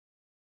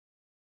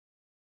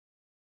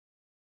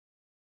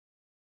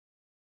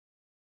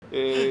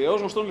Ως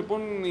γνωστόν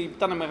λοιπόν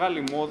ήταν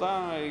μεγάλη μόδα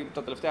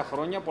τα τελευταία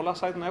χρόνια πολλά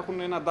site να έχουν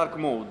ένα dark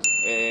mode.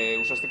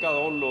 Ουσιαστικά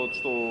όλο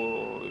το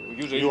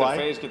user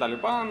interface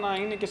κτλ. Να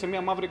είναι και σε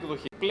μια μαύρη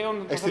εκδοχή. Πλέον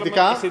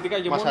αισθητικά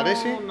και μας μόνο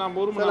αρέσει. να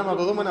μπορούμε θέλαμε να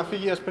το δούμε να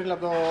φύγει ασπρίλα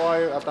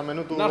από τα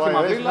μενού του να έρθει iOS,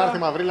 μαυρίλα. να έρθει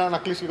μαυρίλα να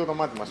κλείσει λίγο το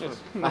μάτι μας.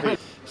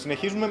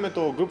 Συνεχίζουμε με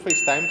το Group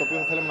FaceTime, το οποίο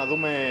θα θέλαμε να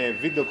δούμε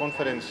video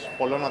conference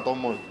πολλών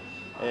ατόμων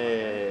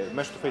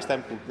μέσω του FaceTime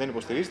που δεν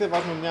υποστηρίζεται.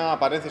 Βάζουμε μια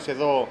παρένθεση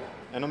εδώ,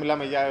 ενώ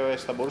μιλάμε για iOS,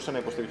 θα μπορούσε να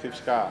υποστηριχθεί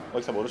φυσικά,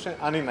 όχι θα μπορούσε,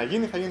 αν είναι να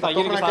γίνει, θα γίνει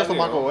ταυτόχρονα και στο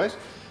macOS.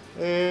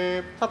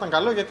 Θα ήταν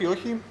καλό, γιατί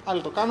όχι,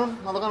 άλλοι το κάνουν,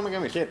 να το κάνουμε κι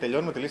εμείς. Και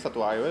τελειώνουμε τη λίστα του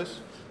iOS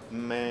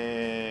με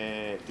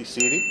τη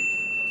Siri,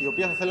 η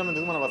οποία θα θέλαμε να τη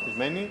δούμε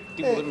αναβαθμισμένη.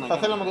 Θα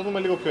θέλαμε να το δούμε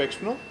λίγο πιο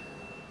έξυπνο.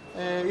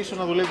 Ίσως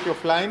να δουλεύει και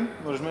offline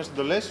με ορισμένες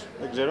εντολές,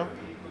 δεν ξέρω.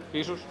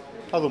 Ίσως.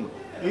 Θα δούμε.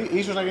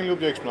 Ίσως να γίνει λίγο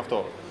πιο έξυπνο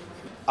αυτό.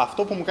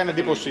 Αυτό που μου κάνει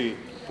εντύπωση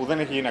που δεν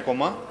έχει γίνει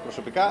ακόμα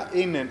προσωπικά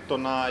είναι το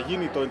να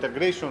γίνει το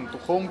integration του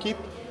HomeKit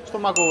στο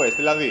macOS.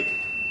 Δηλαδή,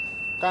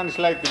 κάνεις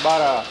like την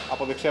μπάρα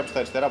από δεξιά προς τα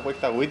αριστερά που έχει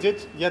τα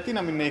widgets, γιατί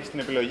να μην έχεις την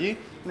επιλογή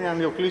να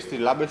ανοιγοκλείσεις τις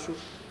λάμπες σου,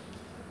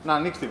 να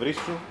ανοίξεις τη βρύση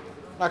σου,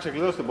 να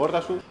ξεκλειδώσεις την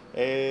πόρτα σου.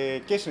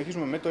 Και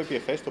συνεχίζουμε με το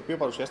EPFS, το οποίο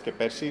παρουσιάστηκε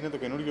πέρσι. Είναι το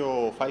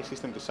καινούριο file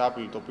system της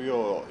Apple, το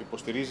οποίο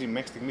υποστηρίζει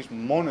μέχρι στιγμής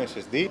μόνο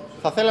SSD.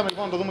 Θα θέλαμε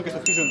λοιπόν να το δούμε και στο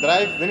Fusion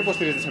Drive. Δεν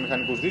υποστηρίζεται σε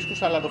μηχανικούς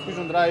δίσκους, αλλά το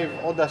Fusion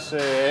Drive, όντας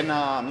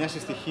μια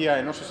συστοιχεία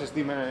ενός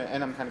SSD με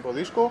ένα μηχανικό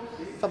δίσκο,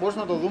 θα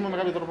μπορούσαμε να το δούμε με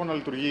κάποιο τρόπο να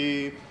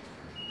λειτουργεί.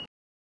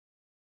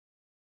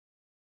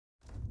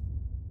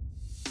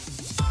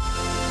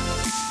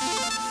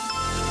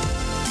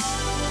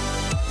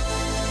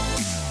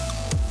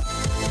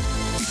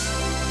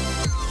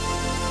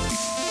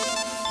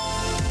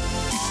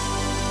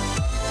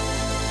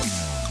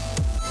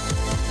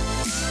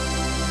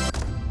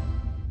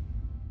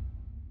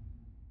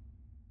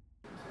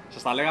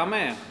 Σας τα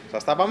λέγαμε.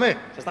 Σας τα είπαμε.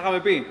 Σας τα είχαμε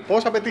πει.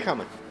 Πόσα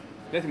πετύχαμε.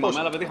 Δεν θυμάμαι,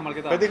 αλλά πετύχαμε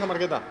αρκετά.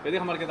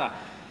 Πετύχαμε αρκετά.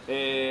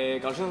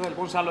 Καλώς ήρθατε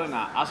λοιπόν σε άλλο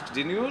ένα Ask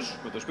Genius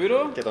με τον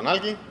Σπύρο Και τον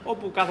Άλκη.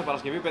 Όπου κάθε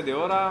Παρασκευή 5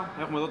 ώρα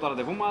έχουμε εδώ το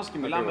ραντεβού μας και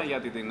μιλάμε για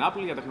την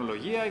Apple, για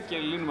τεχνολογία και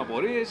λύνουμε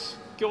απορίες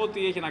και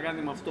ό,τι έχει να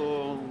κάνει με αυτό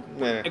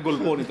που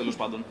εγκολπώνει τέλος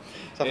πάντων.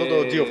 Σε αυτό το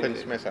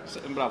geofence μέσα.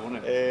 Μπράβο, ναι.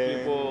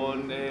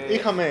 Λοιπόν,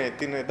 είχαμε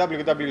την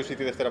WWDC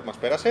τη Δευτέρα που μας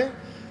πέρασε.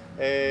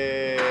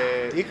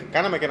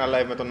 Κάναμε και ένα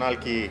live με τον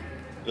Άλκη.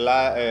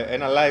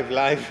 Ένα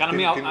live.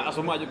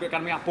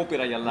 Κάνουμε μια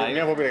απόπειρα για live.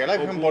 Μια απόπειρα για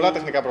live. Είχαμε πολλά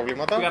τεχνικά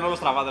προβλήματα. Πήγαν όλα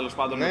στραβά τέλος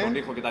πάντων με τον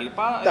ήχο κτλ.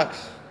 Εντάξει.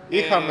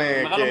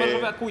 Μεγάλο μέρος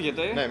βέβαια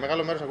ακούγεται. Ναι,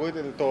 μεγάλο μέρος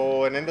ακούγεται.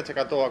 Το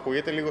 90%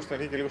 ακούγεται, λίγο στην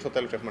αρχή και λίγο στο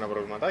τέλος έχουμε ένα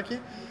προβληματάκι.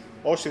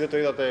 Όσοι δεν το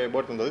είδατε,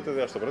 μπορείτε να το δείτε,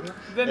 δεν σας το πρότεινα.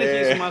 Δεν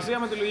έχει σημασία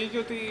με τη λογική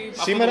ότι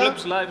σήμερα... αυτό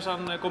το βλέπεις live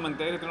σαν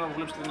commentary την ώρα που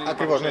βλέπεις την παρουσίαση.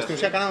 Ακριβώς, ναι, στην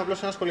ουσία κάναμε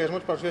απλώς ένα σχολιασμό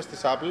της παρουσίασης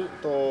της Apple.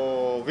 Το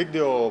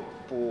βίντεο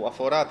που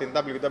αφορά την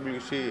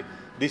WWDC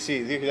DC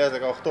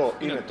 2018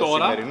 είναι το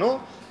σημερινό,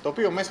 το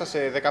οποίο μέσα σε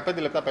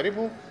 15 λεπτά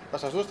περίπου θα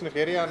σας δώσει την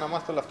ευκαιρία να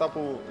μάθετε όλα αυτά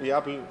που η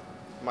Apple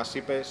μας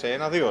είπε σε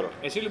 1-2 ώρο.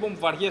 Εσύ λοιπόν που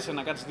βαριέσαι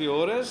να κάτσεις 2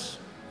 ώρες,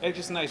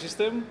 έρχεσαι στην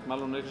iSystem,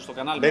 μάλλον έρχεσαι στο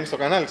κανάλι. Μπαίνεις στο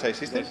κανάλι της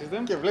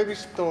iSystem και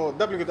βλέπεις το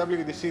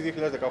WWDC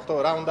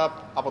 2018 Roundup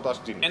από το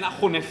Ask Genius. Ένα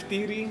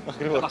χωνευτήρι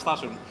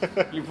καταστάσεων.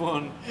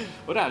 Λοιπόν,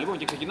 ωραία, λοιπόν,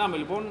 και ξεκινάμε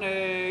λοιπόν.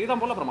 Είδαμε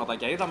πολλά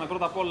πραγματάκια. Είδαμε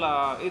πρώτα απ'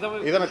 όλα.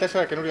 Είδαμε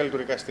 4 καινούργια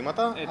λειτουργικά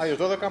συστήματα.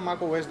 iOS 12,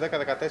 macOS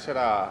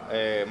 10.14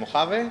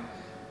 Mojave.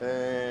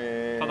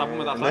 Θα τα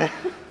πούμε τα αυτά. Ναι.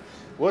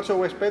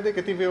 watchOS 5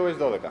 και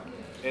tvOS 12.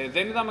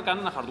 Δεν είδαμε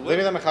κανένα hardware. Δεν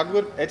είδαμε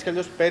hardware. Έτσι κι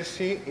αλλιώς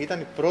πέρσι ήταν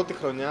η πρώτη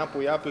χρονιά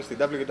που η Apple στην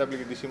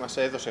WWDC μας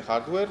έδωσε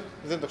hardware.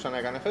 Δεν το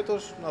ξαναέκανε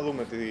φέτος. Να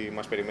δούμε τι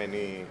μας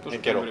περιμένει το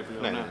Σεπτέμβρη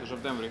πλέον. Ναι, το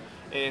Σεπτέμβρη.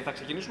 Θα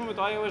ξεκινήσουμε με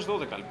το iOS 12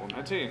 λοιπόν.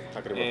 Έτσι.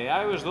 Ακριβώς.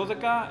 iOS 12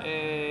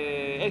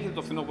 έρχεται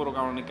το φθινόπωρο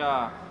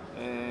κανονικά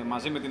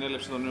μαζί με την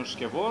έλευση των νέων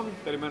συσκευών.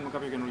 Περιμένουμε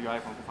κάποιο καινούριο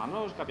iPhone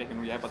προφανώς, κάποια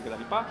καινούργια iPad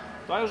κτλ.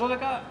 Το iOS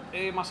 12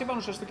 μας είπαν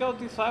ουσιαστικά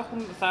ότι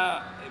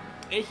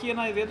έχει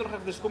ένα ιδιαίτερο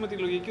χαρακτηριστικό με τη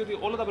λογική ότι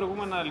όλα τα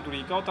προηγούμενα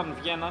λειτουργικά όταν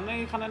βγαίνανε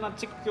ήταν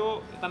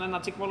ένα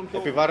τσικ μάλλον πιο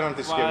επιβάρυναν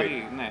τη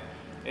συσκευή. Ναι.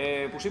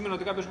 Που σήμαινε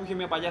ότι κάποιος που είχε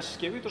μια παλιά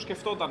συσκευή το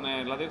σκεφτόταν.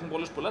 Δηλαδή έχουν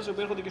πολλές πωλάσεις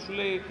που έρχονται και σου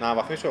λέει να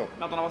αναβαθμίσω.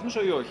 Να το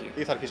αναβαθμίσω ή όχι.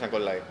 Ή θα αρχίσει να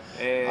κολλάει.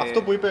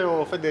 Αυτό που είπε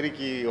ο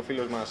Φεντερίκη, ο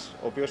φίλος μας,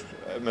 ο οποίος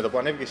με το που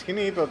ανέβηκε η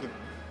σκηνή, είπε ότι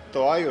το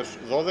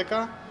iOS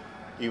 12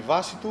 η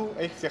βάση του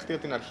έχει φτιαχτεί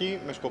από την αρχή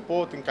με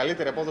σκοπό την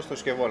καλύτερη απόδοση των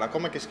συσκευών.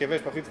 Ακόμα και συσκευές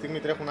που αυτή τη στιγμή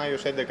τρέχουν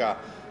iOS 11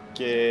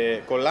 και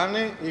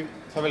κολλάνε,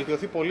 θα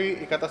βελτιωθεί πολύ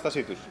η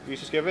κατάστασή τους. Οι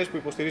συσκευές που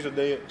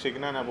υποστηρίζονται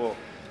ξεκινάνε από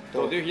το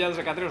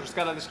 2013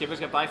 ουσιαστικά τα συσκευές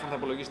για τα iPhone θα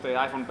υπολογίσετε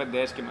iPhone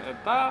 5S και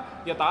μετά,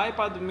 για τα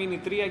iPad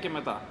mini 3 και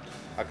μετά.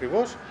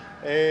 Ακριβώς.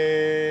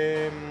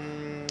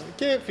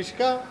 Και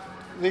φυσικά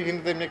δεν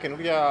γίνεται μια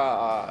καινούργια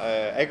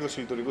έκδοση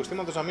λειτουργικού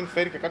συστήματος να μην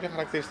φέρει και κάποια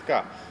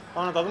χαρακτηριστικά.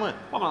 Πάμε να τα δούμε.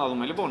 Πάμε να τα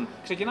δούμε. Λοιπόν,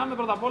 ξεκινάμε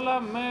πρώτα απ' όλα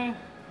με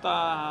τα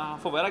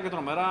φοβερά και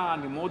τρομερά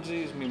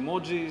animojis,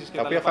 mimojis και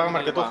τα οποία φάγαμε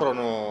αρκετό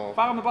χρόνο.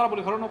 Φάγαμε πάρα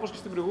πολύ χρόνο, όπως και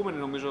στην προηγούμενη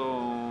νομίζω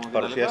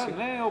παρουσίαση.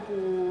 Ναι, όπου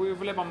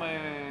βλέπαμε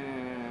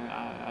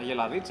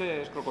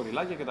αγελαδίτσες,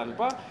 κροκοδιλάκια κτλ.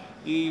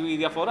 Η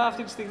διαφορά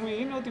αυτή τη στιγμή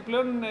είναι ότι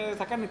πλέον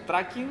θα κάνει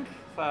tracking,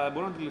 θα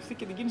μπορεί να αντιληφθεί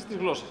και την κίνηση της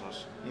γλώσσας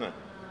σας. Ναι.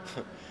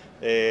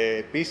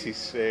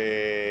 Επίσης,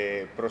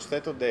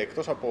 προσθέτονται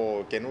εκτός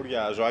από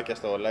καινούρια ζωάκια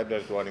στο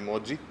library του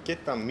Animoji και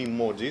τα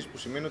Mimojis, που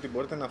σημαίνει ότι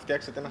μπορείτε να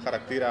φτιάξετε ένα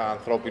χαρακτήρα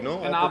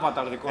ανθρώπινο. Ένα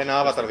avatar δικό σας.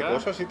 Ένα avatar δικό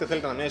σας, είτε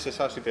θέλετε να μοιάζει σε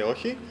εσάς είτε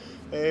όχι.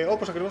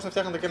 Όπως ακριβώς θα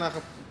φτιάχνετε και ένα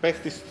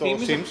παίχτη στο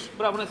Sims.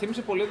 Μπράβο, ναι,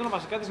 θύμισε πολύ έντονα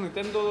βασικά της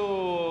Nintendo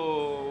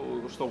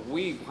στο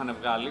Wii που είχαν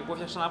βγάλει, που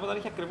έφτιαξε ένα avatar,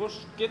 είχε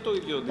ακριβώς και το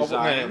ίδιο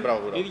design, ναι,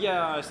 μπράβο.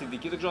 ίδια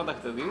αισθητική, δεν ξέρω αν τα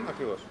έχετε δει.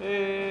 Ακριβώς.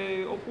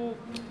 Όπου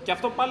και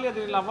αυτό πάλι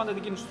αντιλαμβάνεται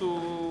την κίνηση του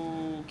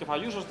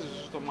κεφαλιού σας,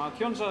 των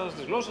ματιών σας,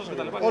 της γλώσσας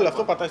κτλ. Όλο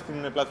αυτό πατάει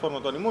στην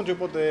πλατφόρμα του Animoji,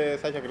 οπότε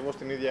θα έχει ακριβώς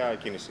την ίδια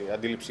κίνηση.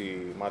 Αντίληψη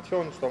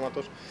ματιών,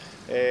 στόματος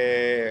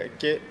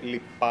και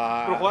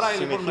λοιπά. Προχωράει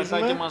λοιπόν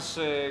μετά και μας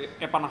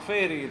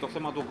επαναφέρει το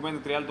θέμα του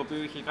Augmented Reality, το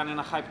οποίο είχε κάνει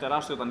ένα hype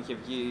τεράστιο όταν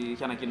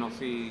είχε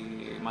ανακοινωθεί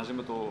μαζί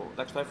με το,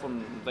 εντάξει, το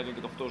iPhone 10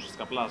 και το 8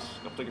 ουσιαστικά Plus,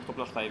 8 και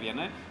 8 Plus θα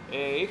έβγαινε.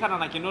 Είχαν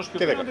ανακοινώσει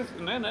πιο πριν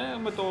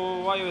με το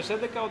iOS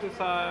 11 ότι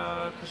θα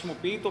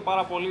χρησιμοποιεί το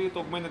πάρα πολύ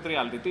το Augmented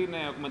Reality. Τι είναι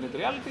Augmented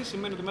Reality?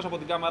 Σημαίνει ότι μέσα από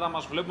την κάμερά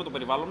μας βλέπουμε το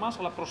περιβάλλον μας,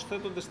 αλλά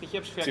προσθέτονται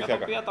στοιχεία ψηφιακά τα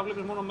οποία τα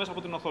βλέπεις μόνο μέσα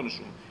από την οθόνη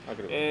σου.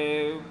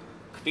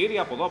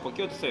 Κτίρια από εδώ, από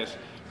εκεί, ό,τι θες.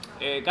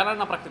 Κάνανε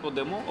ένα πρακτικό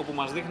demo όπου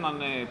μας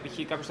δείχνανε π.χ.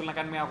 κάποιος θέλει να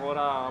κάνει μια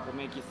αγορά από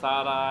μια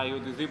κιθάρα ή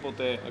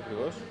οτιδήποτε.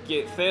 Ακριβώς.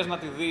 Και θες να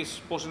τη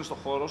δεις πώς είναι στο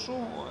χώρο σου.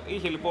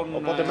 Είχε λοιπόν.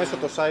 Οπότε μέσω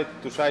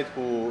του site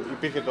που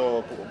υπήρχε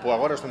που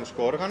αγόρασε το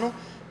μουσικό όργανο,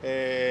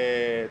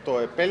 το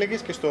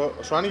επέλεγες και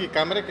σου άνοιγε η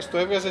κάμερα και στο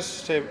έβγαζε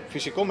σε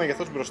φυσικό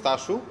μέγεθος μπροστά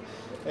σου.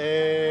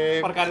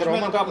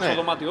 Παρκαρισμένο κάπου στο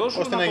δωμάτιό σου.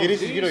 Ώστε να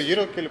γυρίσεις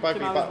γύρω-γύρω κλπ.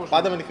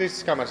 Πάντα με τη χρήση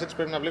της κάμερας. Έτσι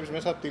πρέπει να βλέπεις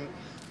μέσα από την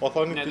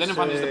οθόνη της. Δεν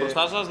εμφανίζεται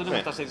μπροστά σας, δεν έχουμε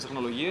φτάσει σε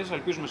τεχνολογίες.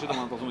 Ελπίζουμε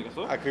σύντομα να το δούμε και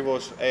αυτό.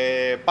 Ακριβώς.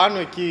 Πάνω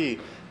εκεί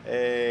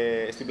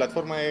στην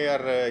πλατφόρμα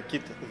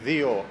ARKit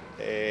 2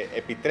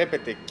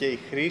 επιτρέπεται και η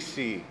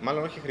χρήση,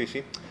 μάλλον όχι η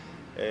χρήση,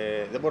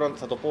 δεν μπορώ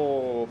θα το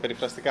πω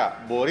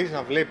περιφραστικά. Μπορείς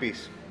να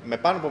βλέπεις με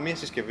πάνω από μια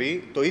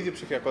συσκευή το ίδιο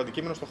ψηφιακό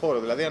αντικείμενο στο χώρο.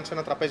 Δηλαδή, αν σε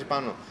ένα τραπέζι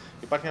πάνω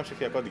υπάρχει ένα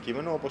ψηφιακό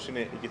αντικείμενο, όπως είναι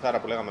η κιθάρα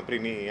που λέγαμε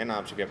πριν ή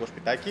ένα ψηφιακό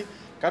σπιτάκι,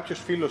 κάποιος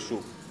φίλος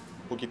σου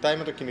που κοιτάει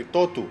με το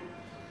κινητό του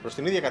προς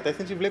την ίδια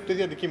κατεύθυνση βλέπει το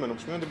ίδιο αντικείμενο. Που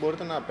σημαίνει ότι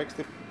μπορείτε να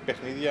παίξετε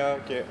παιχνίδια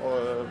και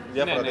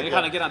διάφορα τέτοια.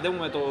 Είχαν και ένα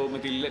demo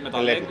με τα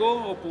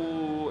Lego, όπου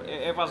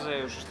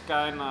έβαζε ουσιαστικά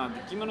ένα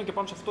αντικείμενο και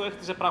πάνω σε αυτό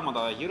έχτιζε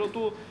πράγματα γύρω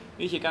του.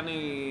 Είχε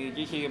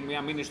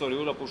μια mini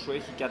ιστοριούλα που σου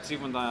έχει και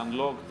achievement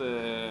unlocked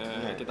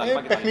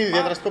κτλ. Παιχνίδι,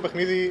 διαδραστικό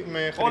παιχνίδι με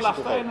χρήση. Όλα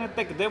αυτά είναι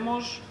tech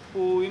demos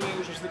που είναι,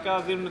 ουσιαστικά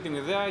δίνουν την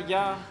ιδέα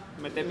για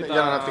μετέπειτα.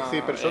 Για να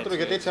αναπτυχθεί περισσότερο,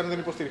 γιατί έτσι αν δεν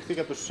υποστηριχθεί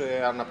για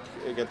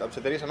τις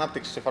εταιρείες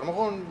ανάπτυξης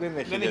εφαρμογών δεν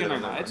έχει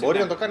νόημα. Μπορεί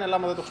να το κάνει, αλλά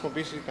άμα δεν το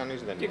χρησιμοποιήσει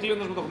κανείς δεν. Και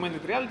κλείνοντας με το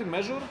Augmented Reality,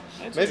 Measure.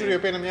 Measure, η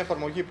οποία είναι μια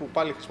εφαρμογή που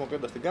πάλι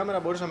χρησιμοποιώντας την κάμερα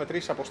μπορείς να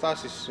μετρήσεις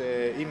αποστάσεις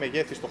ή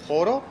μεγέθη στο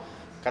χώρο.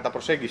 Κατά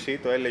προσέγγιση,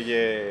 το έλεγε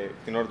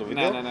την ώρα του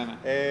βίντεο.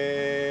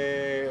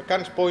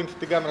 Κάνεις point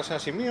την κάμερα σε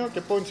ένα σημείο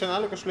και point σε ένα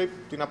άλλο και σου λέει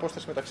την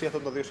απόσταση μεταξύ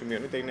αυτών των δύο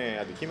σημείων. Είτε είναι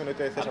αντικείμενο,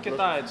 είτε θες απλώς.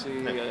 Αρκετά έτσι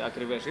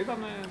ακριβές ήταν.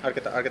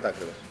 Αρκετά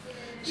ακριβές.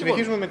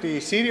 Συνεχίζουμε με τη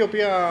Siri, η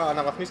οποία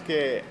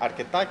αναβαθμίστηκε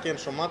αρκετά και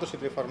ενσωμάτωσε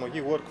την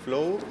εφαρμογή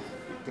Workflow,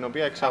 την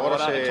οποία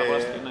εξαγόρασε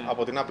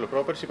από την Apple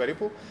πρόπερση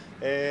περίπου.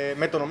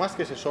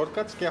 Μετονομάστηκε σε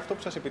shortcuts και αυτό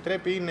που σας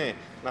επιτρέπει είναι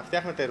να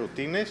φτιάχνετε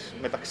ρουτίνες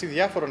μεταξύ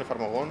διάφορων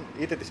εφαρμογών,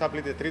 είτε της Apple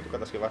είτε τρίτου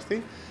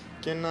κατασκευαστή,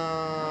 και να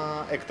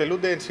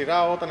εκτελούνται εν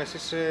σειρά όταν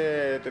εσείς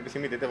το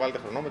επιθυμείτε. Είτε βάλετε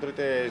χρονόμετρο,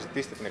 είτε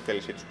ζητήσετε την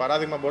εκτέλεσή τους.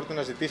 Παράδειγμα, μπορείτε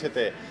να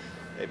ζητήσετε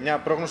μια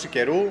πρόγνωση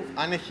καιρού,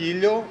 αν έχει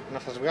ήλιο, να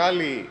σας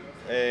βγάλει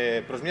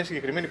προς μια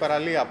συγκεκριμένη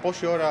παραλία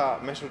πόση ώρα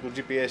μέσω του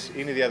GPS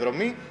είναι η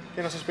διαδρομή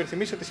και να σας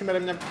υπενθυμίσει ότι σήμερα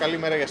είναι μια καλή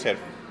μέρα για σερφ.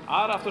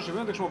 Άρα αυτό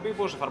σημαίνει ότι χρησιμοποιεί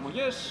πόσες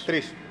εφαρμογές?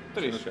 Τρεις.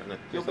 Ναι.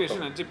 Οι οποίες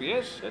είναι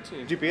GPS, έτσι.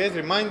 GPS,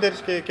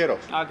 reminders και καιρός.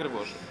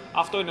 Ακριβώς.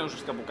 Αυτό είναι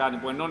ουσιαστικά που κάνει,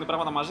 που ενώνει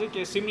πράγματα μαζί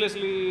και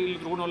seamlessly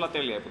λειτουργούν όλα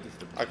τέλεια,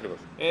 υποτίθεται. Ακριβώς.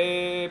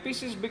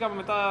 Επίσης, μπήκαμε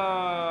μετά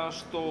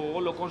στο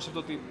όλο concept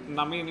ότι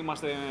να μην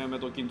είμαστε με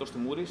το κινητό στη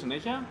μούρη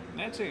συνέχεια,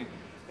 έτσι.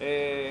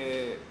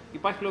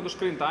 Υπάρχει πλέον το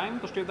screen time.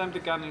 Το screen time τι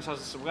κάνει?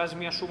 Σας βγάζει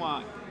μια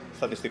σούμα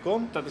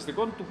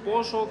στατιστικών του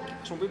πόσο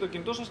χρησιμοποιείτε το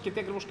κινητό σας και τι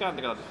ακριβώς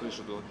κάνετε κατά τη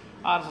χρήση του.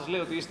 Άρα σας λέει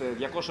ότι είστε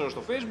 200 ώρες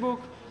στο Facebook,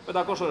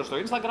 500 ώρες στο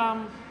Instagram,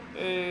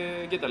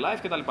 get a life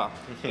κτλ.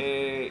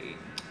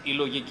 Η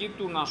λογική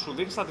του να σου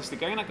δείχνει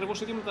στατιστικά είναι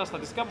ακριβώς ίδια με τα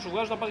στατιστικά που σου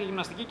βγάζει όταν πας για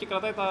γυμναστική και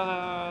κρατάει τα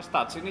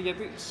stats. Είναι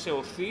γιατί σε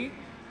οθεί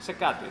σε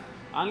κάτι.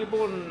 Αν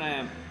λοιπόν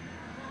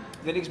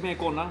δεν έχεις μια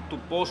εικόνα του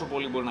πόσο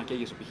πολύ μπορεί να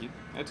καίγεσαι π.χ.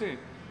 έτσι.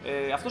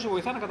 Αυτό σε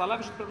βοηθάει να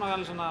καταλάβεις ότι πρέπει να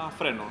βγάλεις ένα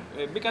φρένο.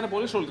 Μπήκανε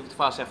πολύ σε όλη τη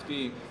φάση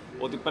αυτή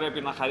ότι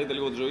πρέπει να χαρείτε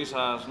λίγο τη ζωή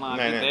σας, να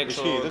βγείτε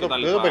έξω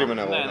κτλ. Δεν το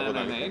περίμενα εγώ.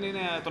 Ναι. Είναι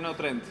το νέο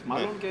trend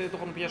μάλλον και το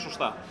έχουν πιάσει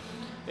σωστά.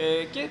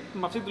 Και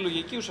με αυτή τη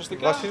λογική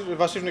ουσιαστικά.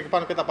 Βασίζουν εκεί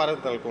πάνω και τα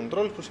parental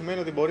controls, που σημαίνει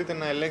ότι μπορείτε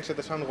να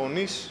ελέγξετε σαν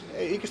γονείς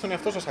ή και στον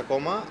εαυτό σας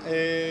ακόμα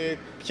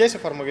ποιες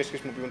εφαρμογές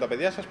χρησιμοποιούν τα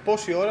παιδιά σας,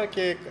 πόση ώρα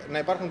και να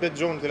υπάρχουν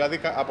dead zones. Δηλαδή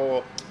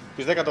από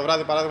τις 10 το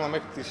βράδυ παράδειγμα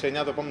μέχρι τις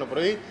 9 το επόμενο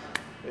πρωί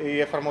η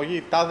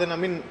εφαρμογή τάδε να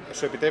μην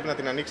σου επιτρέπει να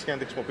την ανοίξει και να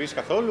την χρησιμοποιήσει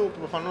καθόλου,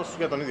 προφανώς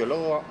για τον ίδιο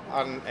λόγο,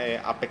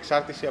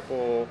 απεξάρτηση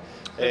από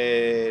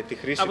τη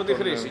χρήση. Από τη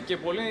χρήση. Και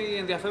πολύ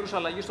ενδιαφέρουσα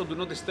αλλαγή στο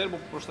Do Not Disturb, που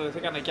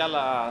προσθεθήκαν και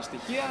άλλα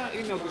στοιχεία,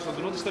 είναι ότι στο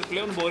Do Not Disturb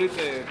πλέον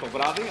μπορείτε το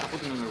βράδυ, αφού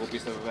την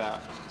ενεργοποιήσετε βέβαια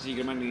στη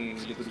συγκεκριμένη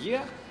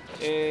λειτουργία,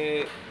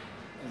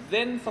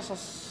 δεν θα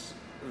σας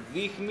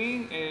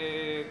δείχνει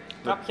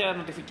κάποια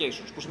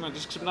notifications, που σημαίνει ότι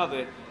εσείς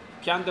ξυπνάτε,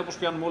 πιάνετε όπως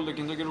πιάνουμε όλο το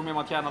κινητό και ρίχνουμε μια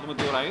ματιά να δούμε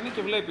τι ώρα είναι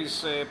και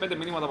βλέπεις 5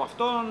 μηνύματα από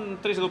αυτόν,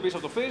 3 ειδοποιήσεις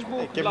από το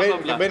Facebook.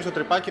 Και μπαίνεις στο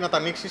τρυπάκι να τα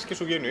ανοίξεις και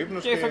σου βγαίνει ο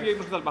ύπνος. Και φεύγει ο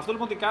ύπνος κτλ. Αυτό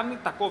λοιπόν τι κάνει,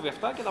 τα κόβει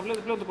αυτά και τα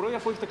βλέπετε πλέον το πρωί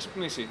αφού έχετε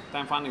ξυπνήσει. Τα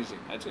εμφανίζει.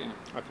 Έτσι.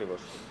 Ακριβώς.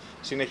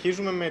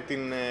 Συνεχίζουμε με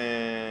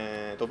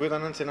το οποίο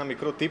ήταν ένα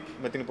μικρό tip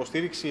με την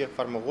υποστήριξη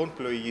εφαρμογών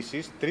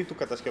πλοήγησης τρίτου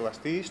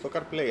κατασκευαστή στο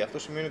CarPlay. Αυτό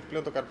σημαίνει ότι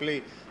πλέον το CarPlay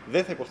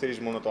δεν θα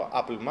υποστηρίζει μόνο το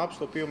Apple Maps,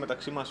 το οποίο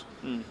μεταξύ μας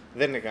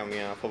δεν είναι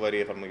καμία φοβερή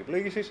εφαρμογή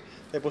πλοήγησης.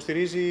 Θα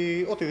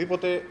υποστηρίζει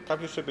οτιδήποτε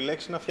κάποιος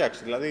επιλέξει να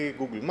φτιάξει. Δηλαδή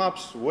Google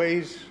Maps,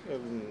 Waze,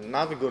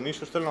 Navigon,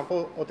 ίσως θέλω να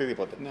πω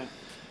οτιδήποτε. Ναι.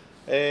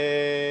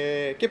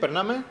 Και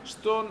περνάμε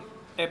στον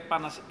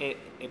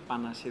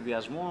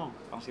επανασχεδιασμό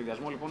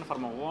λοιπόν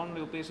εφαρμογών οι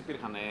οποίες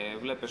υπήρχαν.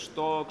 Βλέπε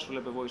Stocks,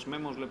 βλέπε Voice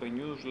Memos, βλέπε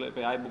News,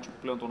 βλέπε iBooks που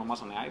πλέον το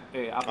ονομάσανε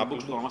Apple Books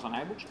που το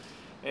ονομάσανε iBooks.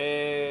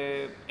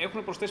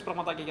 Έχουν προσθέσει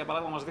πραγματάκια, για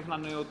παράδειγμα μας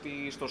δείχνανε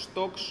ότι στο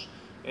Stocks,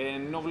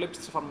 ενώ βλέπεις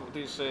τις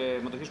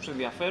μετοχές που σε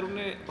ενδιαφέρουν,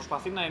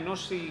 προσπαθεί να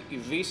ενώσει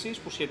ειδήσεις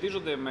που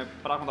σχετίζονται με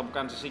πράγματα που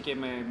κάνεις εσύ και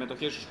με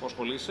μετοχές σου που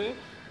ασχολείσαι,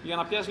 για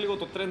να πιάσει λίγο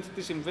το trend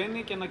τι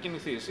συμβαίνει και να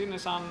κινηθείς. Είναι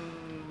σαν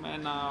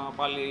ένα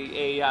πάλι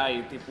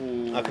AI τύπου.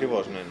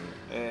 Ακριβώς, ναι.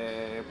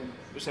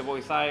 Που σε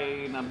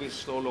βοηθάει να μπει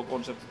στο όλο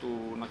concept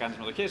του να κάνεις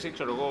μετοχές. Ή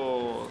ξέρω εγώ,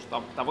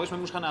 τα voice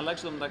memos είχαν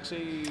αλλάξει το μεταξύ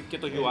και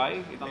το UI.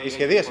 Η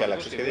σχεδίαση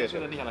άλλαξε.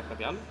 Δεν είχε αλλάξει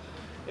κάτι άλλο.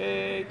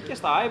 Και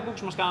στα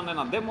iBooks μας κάνανε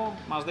ένα demo,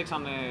 μας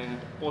δείξανε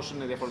πώς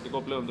είναι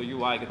διαφορετικό πλέον το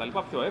UI κτλ.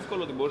 Πιο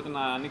εύκολο, ότι μπορείτε να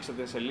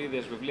ανοίξετε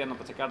σελίδες, βιβλία, να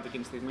τα τσεκάρετε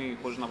εκείνη τη στιγμή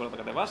χωρίς να πρέπει να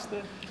τα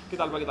κατεβάσετε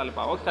κτλ.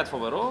 Όχι κάτι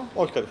φοβερό.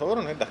 Όχι κάτι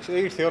φοβερό, ναι, εντάξει.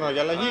 Ήρθε η ώρα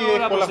για αλλαγή,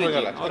 έχει πολλά χρόνια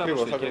αλλάξει.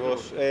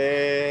 Ακριβώς.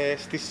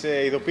 Στις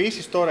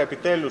ειδοποιήσεις τώρα,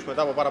 επιτέλους,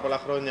 μετά από πάρα πολλά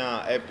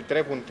χρόνια,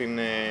 επιτρέπουν την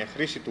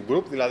χρήση του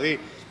group, δηλαδή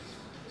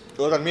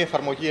όταν μια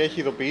εφαρμογή έχει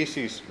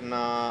ειδοποιήσεις να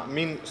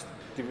μην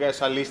τη βγάζει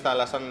σαν λίστα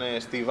αλλά σαν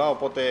στίβα,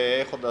 οπότε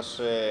έχοντας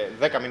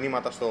 10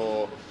 μηνύματα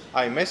στο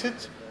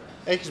iMessage,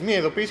 έχεις μία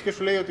ειδοποίηση και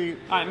σου λέει ότι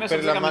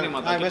περιλαμβάνει 10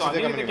 μηνύματα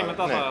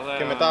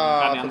και μετά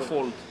θα κάνει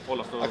unfold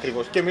όλο αυτό.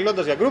 Ακριβώς. Και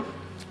μιλώντας για group.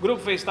 Group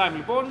FaceTime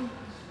λοιπόν,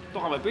 το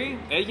είχαμε πει,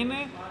 έγινε.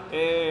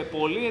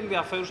 Πολύ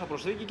ενδιαφέρουσα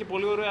προσθήκη και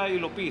πολύ ωραία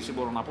υλοποίηση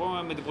μπορώ να πω.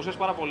 Με εντυπωσίασε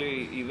πάρα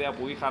πολύ η ιδέα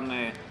που είχαν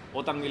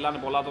όταν μιλάνε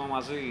πολλά άτομα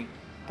μαζί,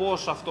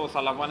 πώς αυτό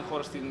θα λαμβάνει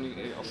χώρα στην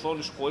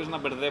οθόνη σου χωρίς να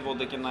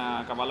μπερδεύονται και να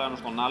καβαλάνε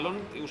ένας τον άλλον.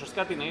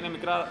 Ουσιαστικά τι είναι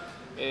μικρά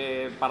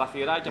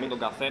παραθυράκια με τον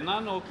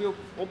καθέναν, ο οποίο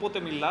όποτε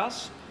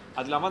μιλάς,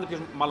 αντιλαμβάνεται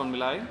ποιος μάλλον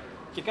μιλάει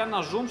και κάνει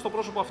ένα zoom στο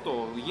πρόσωπο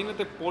αυτό.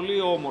 Γίνεται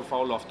πολύ όμορφα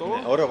όλο αυτό.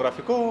 Ναι, ωραίο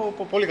γραφικό,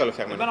 πολύ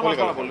καλοφτιαγμένο. Πολύ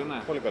καλό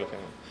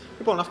φτιαγμένο.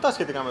 Λοιπόν, αυτά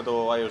σχετικά με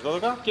το iOS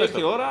 12. Και ήρθε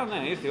η ώρα,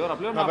 ήρθε η ώρα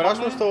πλέον να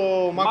περάσουμε στο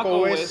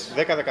macOS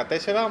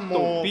 10.14.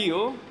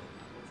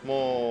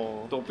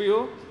 Το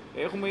οποίο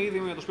έχουμε ήδη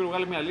με το Σπύρο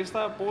βγάλει μια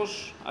λίστα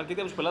πώς αρκετοί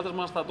από τους πελάτες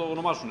μας θα το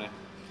ονομάσουν.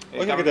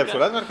 Όχι αρκετοί από τους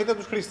πελάτες, αρκετοί από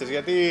τους χρήστες.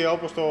 Γιατί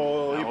όπως το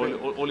είπε.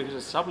 Όλοι οι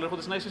χρήστες της Apple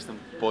έρχονται στην iSystem.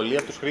 Πολλοί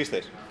από τους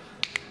χρήστες.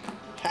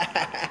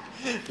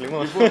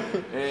 Λοιπόν,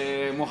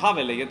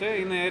 Mojave λέγεται,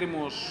 είναι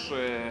έρημος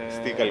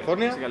στην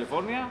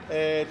Καλιφόρνια.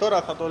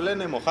 Τώρα θα το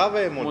λένε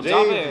Mojave,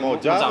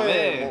 Mojave.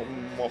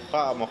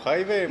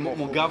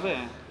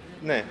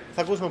 Ναι,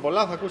 θα ακούσουμε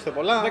πολλά, θα ακούσετε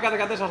πολλά. 10-14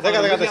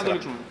 θα το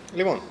λήξουμε.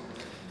 Λοιπόν,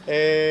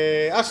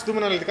 ας δούμε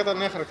αναλυτικά τα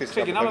νέα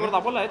χαρακτηριστικά. Ξεκινάμε πρώτα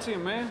απ' όλα έτσι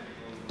με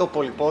το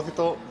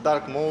πολυπόθητο Dark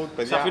Mode,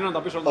 παιδιά. Σε αφήνω να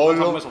τα πεις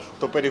όλα μέσα σου.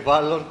 Το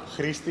περιβάλλον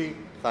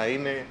χρήστη θα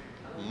είναι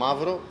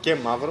μαύρο και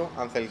μαύρο,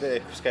 αν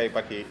θέλετε, φυσικά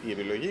υπάρχει η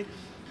επιλογή.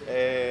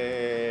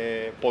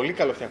 Πολύ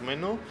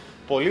καλοφτιαγμένο,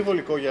 πολύ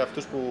βολικό για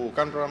αυτούς που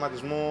κάνουν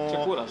προγραμματισμό.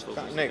 Ξεκούραστο.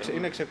 Ναι,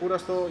 είναι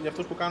ξεκούραστο για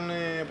αυτούς που κάνουν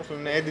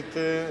edit,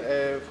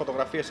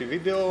 φωτογραφίες ή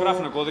βίντεο.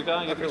 Γράφουν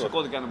κώδικα, γιατί σε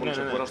κώδικα είναι πολύ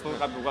ξεκούραστο.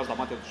 Κάποιοι βγάζουν τα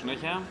μάτια του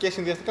συνέχεια. Και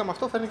συνδυαστικά με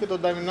αυτό φέρνει και το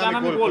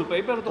Dynamic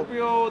Wallpaper, το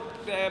οποίο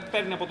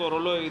παίρνει από το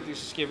ρολόι της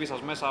συσκευής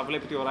σας μέσα,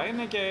 βλέπει τι ώρα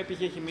είναι και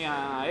π.χ. έχει μία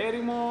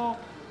έρημο.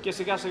 Και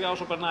σιγά σιγά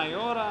όσο περνάει η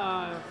ώρα,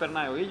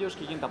 περνάει ο ήλιος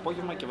και γίνεται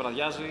απόγευμα και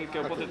βραδιάζει. Και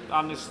οπότε,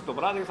 αν είσαι το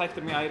βράδυ, θα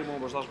έχετε μια έρημο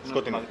μπροστά σου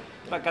που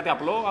είναι κάτι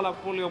απλό, αλλά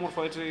πολύ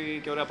όμορφο έτσι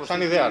και ωραία προσθήκη.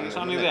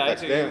 Σαν ιδέα.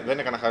 Έτσι, δεν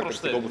είναι κανένα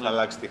χαρακτηριστικό που θα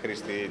αλλάξει τη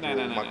χρήση του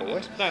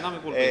macOS.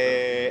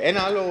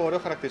 Ένα άλλο ωραίο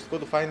χαρακτηριστικό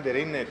του Finder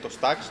είναι το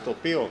Stacks, το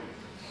οποίο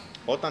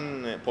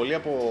όταν πολλοί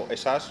από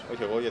εσάς,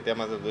 όχι εγώ, γιατί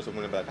άμα δεν το δώσετε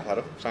μου είναι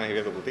καθαρό, σαν να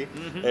έχει το κουτί,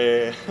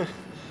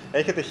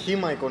 έχετε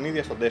χύμα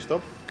εικονίδια στο desktop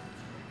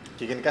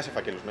και γενικά σε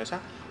φακέλους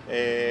μέσα.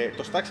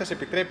 Το Stack σας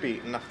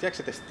επιτρέπει να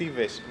φτιάξετε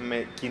στίβες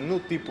με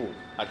κοινού τύπου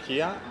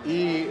αρχεία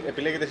ή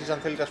επιλέγετε εσείς αν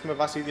θέλετε, ας πούμε,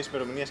 βάσει ίδιας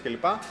ημερομηνίας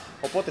κλπ.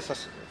 Οπότε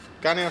σας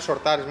κάνει ένα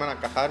σορτάρισμα, ένα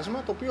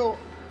καθάρισμα, το οποίο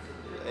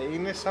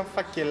είναι σαν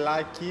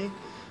φακελάκι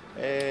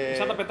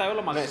Σαν τα πετάει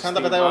όλα μαζί. Ναι, σαν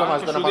τα πετάει όλα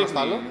μαζί, το ένα πάνω στο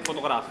άλλο.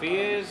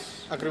 Φωτογραφίες,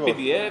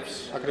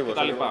 PDFs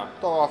κτλ.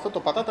 Αυτό το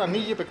πατάτε,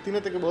 ανοίγει,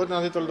 επεκτείνεται και μπορείτε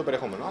να δείτε όλο το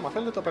περιεχόμενο. Άμα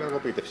θέλετε, το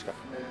απενεργοποιείτε φυσικά.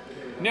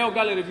 Νέο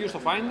gallery review στο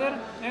Finder,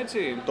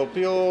 έτσι. Το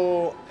οποίο,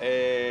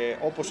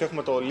 όπως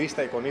έχουμε το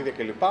λίστα, εικονίδια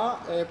κλπ,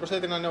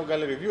 προσθέτει ένα νέο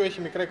gallery review,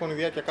 έχει μικρά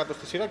εικονιδιάκια κάτω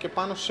στη σειρά και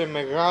πάνω σε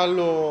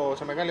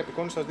μεγάλη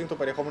απεικόνιση σας δίνει το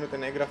περιεχόμενο, είτε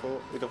είναι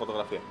έγγραφο είτε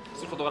φωτογραφία.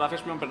 Στις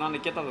φωτογραφίες πλέον περνάνε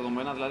και τα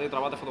δεδομένα, δηλαδή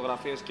τραβάτε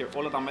φωτογραφίες και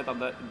όλα τα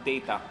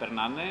metadata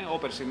περνάνε.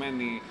 Όπερ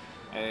σημαίνει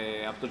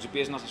από το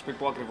GPS να σας πει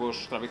πού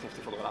ακριβώς τραβήθηκε αυτή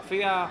η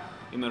φωτογραφία,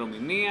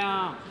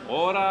 ημερομηνία,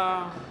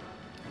 ώρα,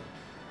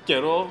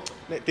 καιρό.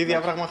 Ναι, τι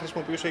διάβραγμα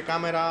χρησιμοποιούσε η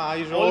κάμερα,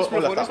 ISO,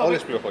 όλα αυτά, όλες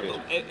τις πληροφορίες.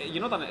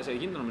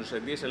 Γίνεται νομίζω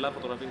σε DSLR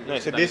φωτογραφία. Ναι,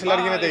 σε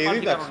DSLR γίνεται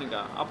ήδη,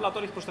 κανονικά. Απλά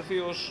τώρα έχει προσθεθεί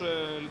ως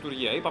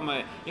λειτουργία.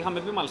 Είχαμε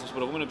πει μάλιστα στο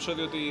προηγούμενο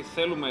επεισόδιο ότι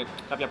θέλουμε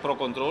κάποια pro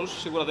controls,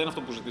 σίγουρα δεν είναι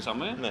αυτό που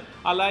ζητήσαμε, ναι.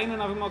 αλλά είναι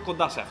ένα βήμα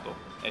κοντά σε αυτό,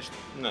 έστω.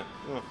 Ναι.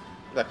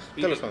 Εντάξει,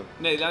 τέλος πάντων.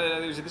 Ναι,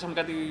 δηλαδή ζητήσαμε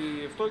κάτι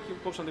αυτό και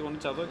κόψαν τη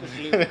γωνίτσα εδώ και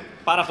σου λέει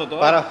πάρα αυτό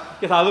τώρα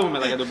και θα δούμε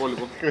μετά για το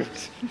υπόλοιπο.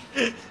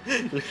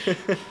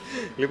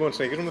 Λοιπόν,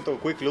 συνεχίζουμε το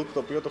Quick Look, το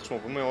οποίο το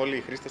χρησιμοποιούμε όλοι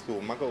οι χρήστες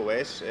του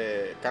macOS.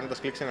 Κάνοντας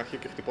κλικ σε ένα αρχείο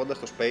και χτυπώντας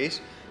το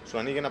Space, σου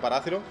ανοίγει ένα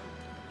παράθυρο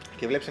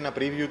και βλέπεις ένα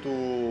preview του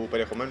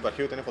περιεχομένου του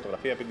αρχείου, είτε είναι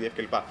φωτογραφία, PDF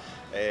κλπ.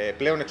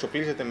 Πλέον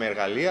εξοπλίζεται με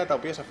εργαλεία τα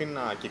οποία σε αφήνει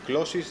να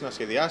κυκλώσεις, να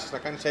σχεδιάσεις, να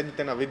κάνεις edit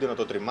ένα βίντεο, να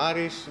το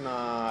τριμάρεις, να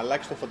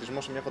αλλάξεις το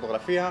φωτισμό σε μια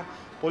φωτογραφία.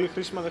 Πολύ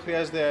χρήσιμα, δεν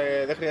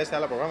χρειάζεται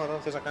άλλα προγράμματα αν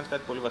θες να κάνεις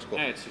κάτι πολύ βασικό.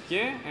 Έτσι.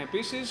 Και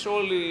επίσης,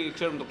 όλοι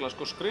ξέρουμε το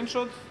κλασικό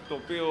screenshot, το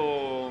οποίο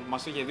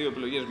μας είχε δύο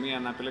επιλογές. Μία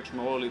να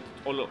επιλέξουμε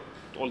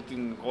όλη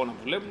την εικόνα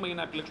που βλέπουμε ή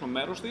να επιλέξουμε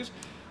μέρος της.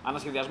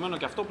 Ανασχεδιασμένο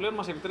και αυτό πλέον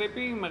μας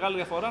επιτρέπει μεγάλη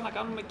διαφορά να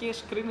κάνουμε και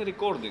screen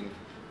recording.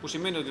 Που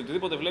σημαίνει ότι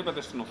οτιδήποτε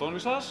βλέπετε στην οθόνη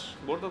σας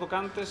μπορείτε να το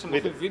κάνετε σε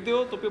μορφή βίντεο,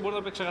 το οποίο μπορείτε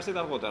να επεξεργαστείτε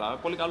αργότερα.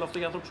 Πολύ καλό αυτό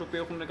για ανθρώπους που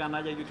έχουν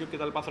κανάλια YouTube και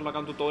τα λοιπά, θέλουν να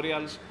κάνουν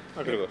tutorials.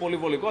 Ακριβώς. Πολύ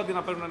βολικό, αντί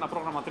να παίρνουν ένα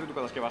πρόγραμμα τρίτου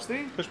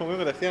κατασκευαστή.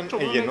 Χρησιμοποιούμε κατευθείαν Το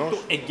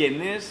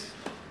εγγενές.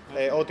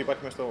 Ό,τι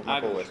υπάρχει μέσα στο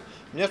macOS.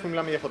 Μιας που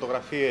μιλάμε για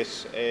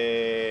φωτογραφίες,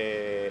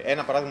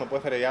 ένα παράδειγμα που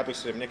έφερε η Apple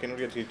σε μια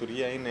καινούργια της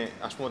λειτουργία είναι,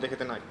 ας πούμε, ότι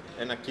έχετε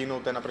ένα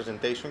keynote, ένα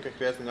presentation και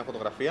χρειάζεται μια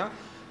φωτογραφία.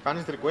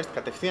 Κάνεις request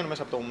κατευθείαν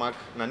μέσα από το Mac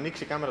να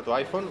ανοίξει η κάμερα του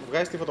iPhone,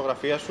 βγάζεις τη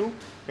φωτογραφία σου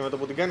και με το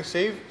που την κάνεις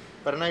save,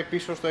 περνάει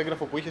πίσω στο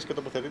έγγραφο που είχες και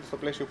τοποθετείται στο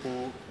πλαίσιο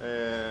που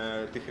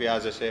τη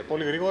χρειάζεσαι.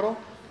 Πολύ γρήγορο,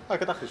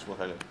 αρκετά χρήσιμο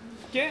θα έλεγα.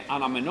 Και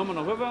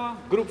αναμενόμενο βέβαια,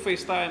 group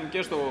FaceTime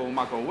και στο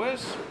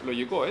macOS,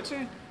 λογικό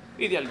έτσι.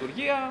 Ίδια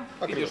λειτουργία,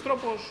 ίδιος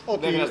τρόπος.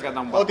 Δεν χρειάζεται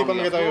να μου ό,τι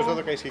είπαμε για το iOS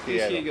 12 ισχύει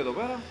και εδώ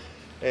πέρα.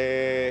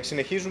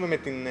 Συνεχίζουμε με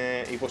την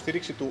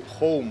υποστήριξη του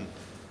Home,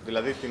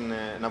 δηλαδή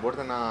να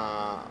μπορείτε να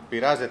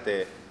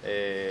πειράζετε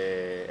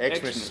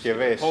έξυπνες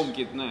συσκευές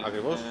HomeKit, ναι.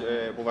 Ακριβώς,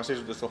 που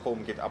βασίζονται στο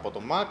HomeKit από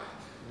το Mac,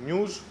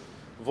 News,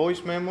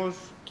 Voice Memos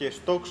και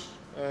Stocks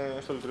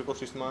στο λειτουργικό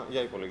σύστημα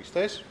για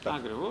υπολογιστές.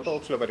 Ακριβώς. Το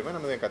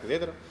ψιλοπεριμέναμε, δεν είναι κάτι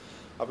ιδιαίτερο.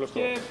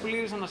 Και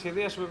πλήρης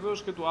ανασχεδίαση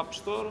βεβαίως και του App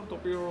Store, το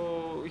οποίο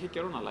είχε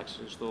καιρό να αλλάξει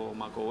στο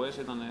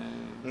macOS.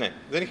 Ναι,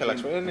 δεν είχε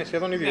αλλάξει. Είναι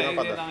σχεδόν ίδιο. Ναι,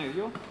 ήταν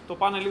ίδιο. Το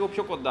πάνε λίγο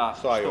πιο κοντά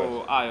στο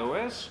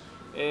iOS.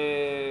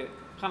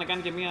 Είχαν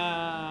κάνει και μία.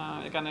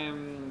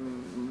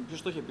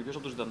 Ποιος το είχε πει, ποιος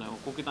αυτός ήταν, ο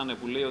Cook ήταν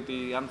που λέει ότι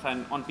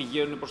αν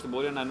πηγαίνουν προς την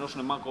πορεία να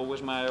ενώσουν macOS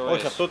με iOS.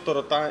 Όχι, αυτό το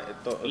ρωτάει.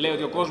 Λέει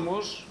ότι ο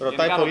κόσμος.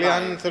 Ρωτάει πολύ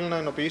αν θέλουν να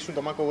ενοποιήσουν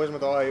το macOS με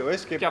το iOS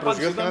και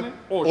προσγειώθηκαν.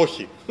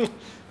 Όχι.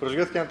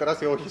 Προσγειώθηκε ένα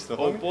τεράστιο όχι στην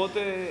οθόνη. Οπότε,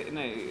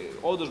 ναι,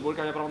 όντως μπορεί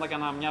κάποια πράγματα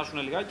να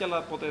μοιάσουν λιγάκι,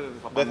 αλλά ποτέ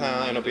δεν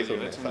θα ενοποιηθούν.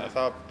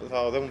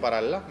 Θα οδεύουν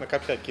παράλληλα με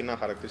κάποια κοινά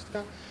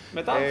χαρακτηριστικά.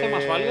 Μετά, θέμα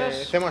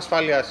ασφάλειας. Θέμα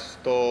ασφάλειας,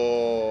 το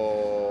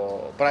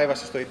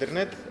privacy στο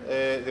ίντερνετ.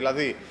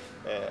 Δηλαδή,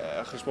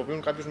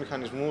 χρησιμοποιούν κάποιους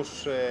μηχανισμούς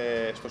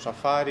στο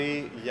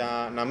Safari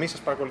για να μην σας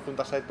παρακολουθούν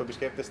τα site που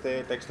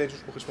επισκέπτεστε, τα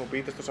extensions που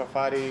χρησιμοποιείτε στο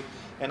Safari.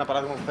 Ένα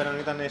παράδειγμα που φέραν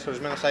ήταν σε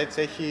ορισμένα sites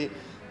έχει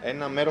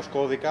ένα μέρος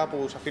κώδικα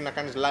που σε αφήνει να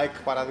κάνεις like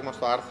παράδειγμα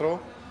στο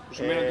άρθρο. Που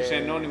σημαίνει ότι σε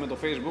ενώνει με το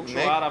Facebook σου,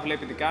 ναι. άρα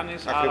βλέπει τι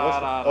κάνεις. Ακριβώς.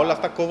 Όλα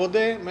αυτά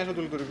κόβονται μέσω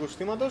του λειτουργικού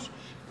συστήματος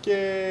και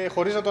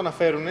χωρίς να το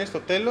αναφέρουν στο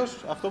τέλος,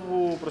 αυτό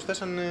που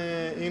προσθέσαν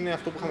είναι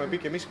αυτό που είχαμε πει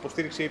και εμείς,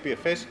 υποστήριξη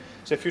APFS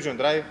σε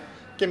Fusion Drive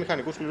και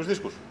μηχανικούς σκληρούς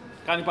δίσκους.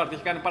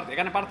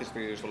 Έκανε πάρτι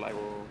στο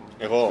live.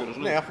 Εγώ,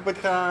 ναι, αφού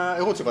πέτυχα,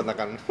 εγώ τους είπα τι να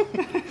κάνουν.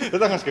 Δεν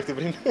τα είχα σκεφτεί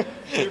πριν.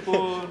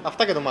 Λοιπόν,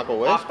 αυτά και το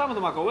macOS. Αυτά με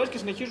το macOS και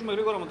συνεχίζουμε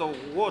γρήγορα με το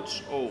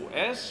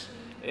watchOS.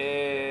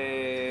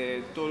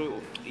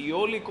 Η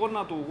όλη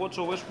εικόνα του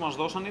watchOS που μας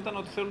δώσαν ήταν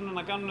ότι θέλουν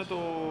να κάνουν το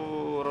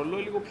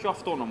ρολόι λίγο πιο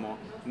αυτόνομο.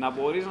 Να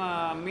μπορείς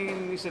να μην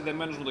είσαι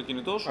δεμένος με το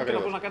κινητό σου και να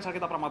μπορείς να κάνεις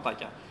αρκετά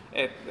πραγματάκια.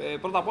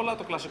 Πρώτα απ' όλα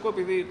το κλασικό,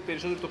 επειδή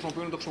περισσότεροι το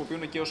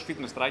χρησιμοποιούν και ως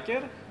fitness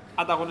tracker,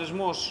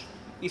 ανταγωνισμός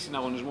ή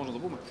συναγωνισμός να το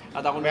πούμε.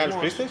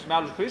 Ανταγωνισμός με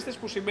άλλους χρήστες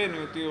που σημαίνει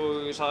ότι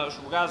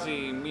σου βγάζει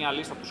μία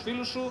λίστα από τους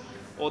φίλους σου.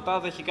 Ο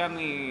τάδε έχει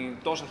κάνει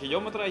τόσα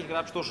χιλιόμετρα, έχει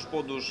γράψει τόσους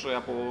πόντους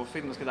από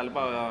fitness κτλ.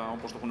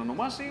 Όπως το έχουν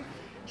ονομάσει.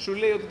 Σου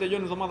λέει ότι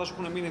τελειώνει η εβδομάδα, σου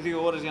έχουν μείνει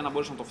 2 ώρες για να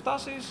μπορείς να το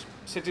φτάσεις.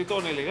 Σε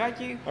τσιτώνει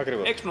λιγάκι.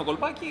 Ακριβώς. Έξυπνο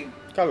κολπάκι.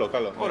 Καλό.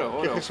 Ωραίο.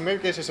 Και χρησιμεύει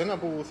και σε σένα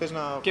που θες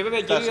να. Και βέβαια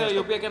η κυρία η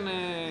οποία έκανε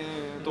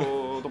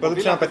το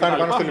δεν να πεθάνει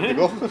πάνω στο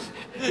elliptical.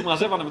 Τη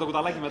μαζεύανε με το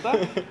κουταλάκι μετά.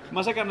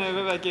 Μας έκανε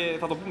βέβαια και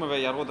θα το πούμε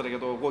βέβαια αργότερα για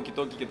το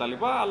walkie-talkie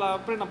κτλ. Αλλά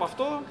πριν από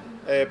αυτό.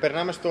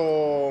 Περνάμε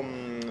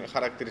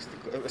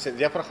σε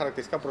διάφορα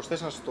χαρακτηριστικά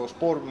προσθέσαν στο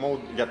Sport Mode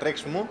για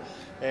τρέξιμο.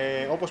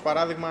 Όπως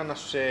παράδειγμα,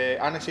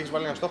 αν εσύ έχεις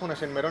βάλει ένα στόχο, να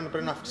σε ενημερώνει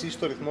πριν να αυξήσει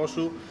το ρυθμό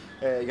σου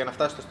για να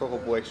φτάσει στο στόχο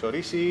που έχεις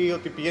ορίσει, ή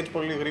ότι πηγαίνεις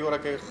πολύ γρήγορα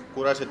και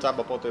κουράζει τσάμπα,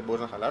 οπότε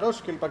μπορείς να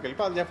χαλαρώσεις κλπ.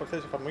 Διάφορες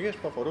τέτοιες εφαρμογές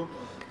που αφορούν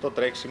το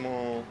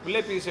τρέξιμο.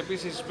 Βλέπεις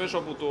επίσης μέσω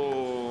από το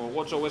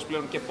WatchOS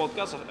πλέον και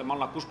podcast,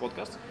 μάλλον ακούς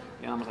podcast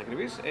για να είμαστε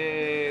ακριβείς.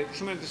 Που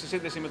σημαίνει ότι στη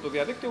σύνδεση με το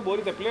διαδίκτυο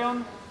μπορείτε πλέον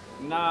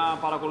να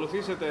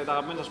παρακολουθήσετε τα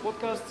αγαπημένα σας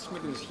podcasts με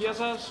την ησυχία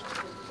σας,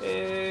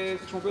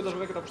 χρησιμοποιώντας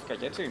βέβαια και τα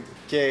ακουστικά, έτσι.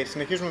 Και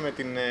συνεχίζουμε με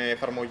την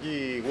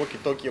εφαρμογή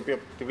Walkie Talkie, η οποία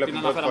τη βλέπουμε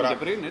την πρώτη φορά.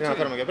 Την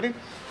αναφέραμε και πριν.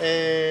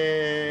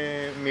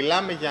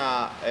 Μιλάμε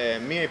για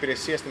μια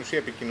υπηρεσία στην ουσία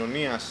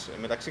επικοινωνίας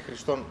μεταξύ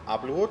χρηστών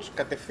Apple Watch,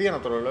 κατευθείαν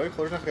από το ρολόι,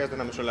 χωρίς να χρειάζεται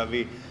να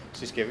μεσολαβεί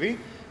συσκευή,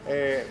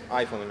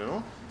 iPhone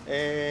εννοώ.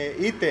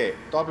 Είτε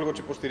το Apple Watch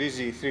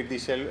υποστηρίζει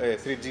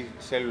 3G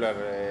cellular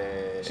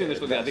σύνδεση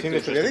στο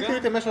διαδίκτυο,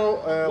 είτε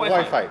μέσω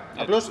Wi-Fi.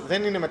 Απλώς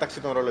δεν είναι μεταξύ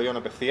των ρολογιών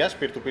απευθείας,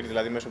 peer-to-peer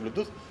δηλαδή μέσω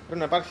Bluetooth, πρέπει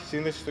να υπάρχει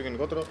σύνδεση στο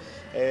γενικότερο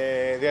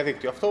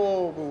διαδίκτυο. Αυτό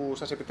που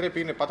σας επιτρέπει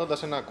είναι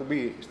πατώντας ένα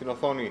κουμπί στην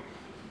οθόνη,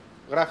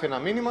 γράφει ένα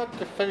μήνυμα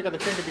και φεύγει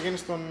κατευθείαν και πηγαίνει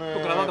στον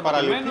παραλήπτη. Το κρατάτε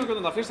πατημένο και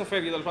όταν τα αφήσετε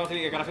φεύγει, τέλος πάντων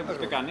θέλει η εγγραφή που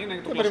έχετε κάνει,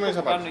 είναι το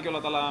κλασικό που κάνουν και όλα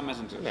τα άλλα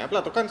Messenger. Ναι,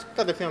 απλά το κάνεις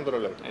κατευθείαν με το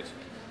ρολόι.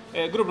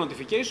 Group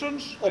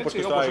notifications, όπως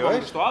είπαμε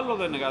και στο άλλο,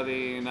 δεν είναι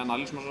κάτι να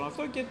αναλύσουμε σε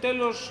αυτό. Και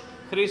τέλος,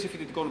 χρήση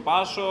φοιτητικών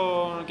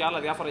πάσων και άλλα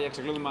διάφορα για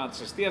ξεκλείδωμα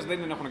της εστίας.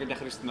 Δεν έχουν κάποια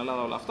χρήση στην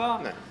Ελλάδα όλα αυτά.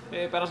 Ναι.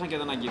 Πέρασαν και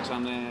δεν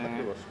αγγίξαν.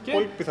 Και...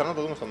 πολύ πιθανό να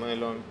το δούμε στο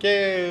μέλλον.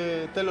 Και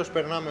τέλος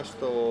περνάμε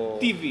στο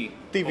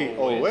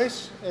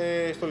tvOS,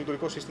 στο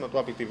λειτουργικό σύστημα του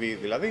Apple TV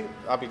δηλαδή.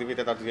 Apple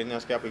TV 4ης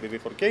γενιάς και Apple TV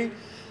 4K.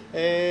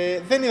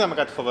 Δεν είδαμε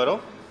κάτι φοβερό.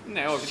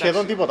 Ναι, όχι,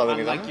 σχεδόν τίποτα δεν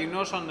είδαμε.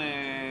 Ανακοινώσαν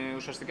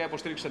ουσιαστικά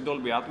υποστήριξη σε Dolby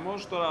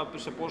Atmos. Τώρα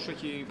σε πόσο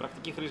έχει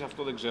πρακτική χρήση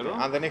αυτό δεν ξέρω.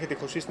 Αν δεν έχετε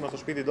ηχοσύστημα στο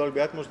σπίτι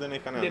Dolby Atmos δεν έχει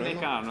κανένα νόημα. Δεν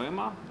έχει κανένα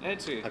νόημα.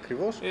 Έτσι.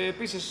 Ακριβώς.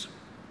 Επίσης,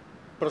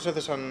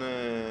 προσέθεσαν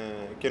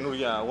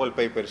καινούργια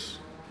wallpapers.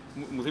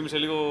 Μου θύμισε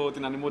λίγο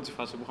την Animoji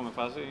φάση που είχαμε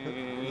φάσει.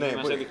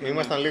 Ναι,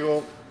 ήμασταν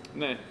λίγο.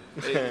 Ναι.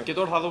 Και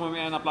τώρα θα δούμε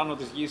ένα πλάνο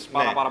της γης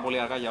πάρα πολύ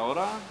αργά για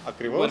ώρα.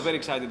 Ακριβώς. We're very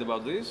excited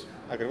about this.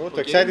 Ακριβώς.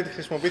 Το excited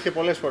χρησιμοποιήθηκε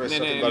πολλές φορές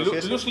σε αυτή την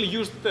παρουσίαση.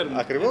 Loosely used term.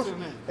 Ακριβώς.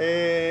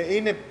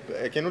 Είναι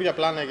καινούργια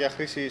πλάνα για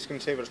χρήση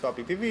screensaver στο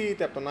Apple TV,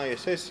 είτε από τον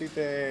ISS,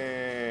 είτε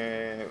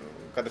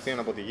κατευθείαν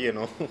από τη γη,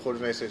 εννοώ, χωρίς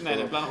να είσαι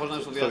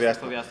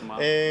στο διάστημα.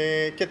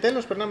 Και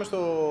τέλος περνάμε στο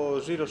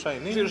Zero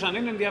Sign In. Zero Sign In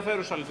είναι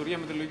ενδιαφέρουσα λειτουργία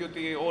με τη λογική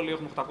ότι όλοι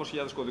έχουμε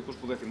 800.000 κωδικούς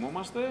που δεν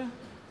θυμόμαστε.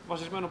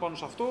 Βασισμένο πάνω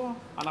σε αυτό,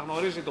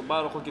 αναγνωρίζει τον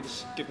πάροχο και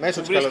τις.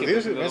 Μέσω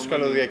της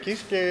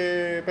καλωδιακής και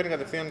παίρνει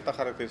κατευθείαν τα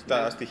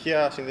χαρακτηριστικά,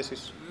 στοιχεία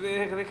σύνδεσης.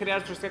 Δεν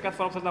χρειάζεται ουσιαστικά κάθε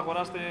φορά που θέλετε να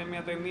αγοράσετε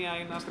μια ταινία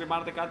ή να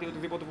στριμάρετε κάτι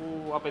οτιδήποτε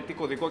που απαιτεί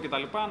κωδικό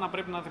κτλ. Να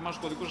πρέπει να θυμάστε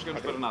τους κωδικούς σας και να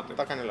τους περνάτε.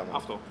 Τα κάνει λαμβάνω.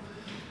 Αυτό.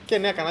 Και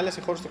νέα κανάλια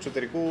σε χώρες του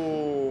εξωτερικού.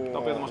 Τα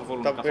οποία δεν μας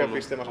αφορούν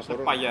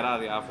καθόλου. Παγερά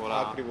διάφορα.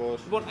 Ακριβώς.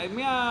 Λοιπόν,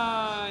 μια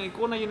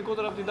εικόνα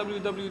γενικότερα από την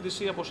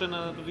WWDC από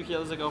σένα του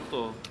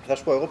 2018. Θα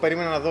σου πω, εγώ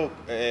περίμενα να δω.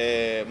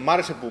 Μ'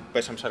 άρεσε που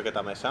πέσαμε σε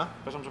αρκετά μέσα.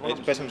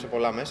 Πέσαμε σε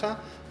πολλά μέσα.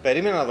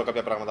 Περίμενα να δω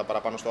κάποια πράγματα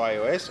παραπάνω στο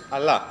iOS,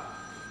 αλλά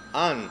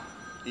αν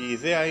η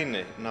ιδέα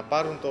είναι να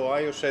πάρουν το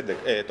iOS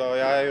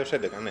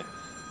 11, ναι,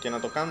 και να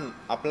το κάνουν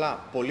απλά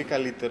πολύ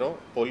καλύτερο,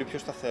 πολύ πιο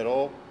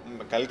σταθερό,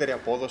 με καλύτερη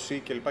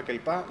απόδοση κλπ.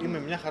 Είμαι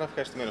μια χαρά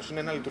ευχαριστημένος. Είναι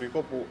ένα λειτουργικό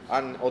που,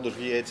 αν όντως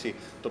βγει έτσι,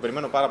 το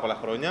περιμένω πάρα πολλά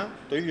χρόνια.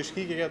 Το ίδιο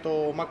ισχύει και για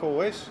το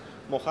macOS.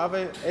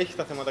 Mojave έχει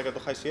τα θέματα για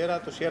το High Sierra.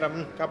 Το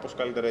Sierra κάπως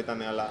καλύτερο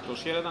ήταν, αλλά. Το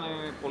Sierra ήταν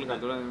πολύ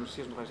καλύτερο,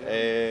 σχέση με το High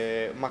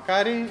Sierra.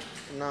 Μακάρι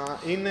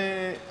να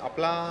είναι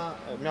απλά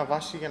μια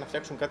βάση για να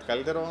φτιάξουν κάτι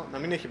καλύτερο, να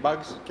μην έχει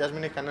bugs και ας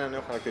μην έχει κανένα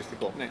νέο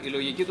χαρακτηριστικό. Ναι, η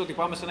λογική του ότι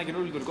πάμε σε ένα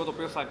καινούριο λειτουργικό το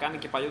οποίο θα κάνει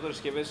και παλιότερες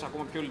συσκευές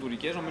ακόμα πιο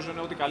λειτουργικές, νομίζω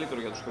είναι ότι καλύτερο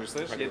για τους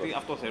χρηστές. Γιατί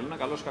αυτό θέλουν.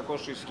 Καλώς ή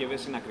κακώς οι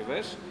συσκευές είναι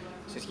ακριβές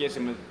σε σχέση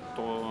με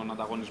τον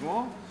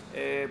ανταγωνισμό.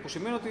 Που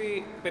σημαίνει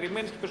ότι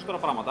περιμένεις και περισσότερα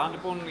πράγματα. Αν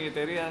λοιπόν η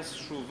εταιρεία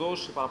σου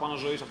δώσει παραπάνω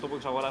ζωή σε αυτό που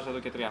έχεις αγοράσει εδώ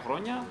και 3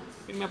 χρόνια,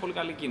 είναι μια πολύ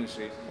καλή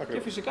κίνηση. Ακριβώς.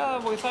 Και φυσικά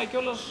βοηθάει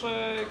κιόλας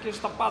και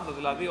στα πάντα.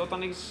 Δηλαδή,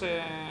 όταν έχεις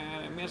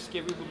μια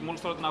συσκευή που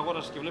μόλις τώρα την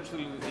αγόρασες και βλέπεις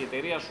ότι η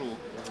εταιρεία σου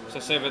σε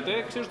σέβεται,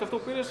 ξέρεις ότι αυτό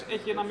που πήρες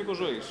έχει ένα μήκος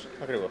ζωής.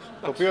 Ακριβώς.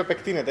 Το οποίο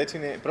επεκτείνεται. Έτσι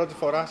είναι πρώτη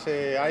φορά σε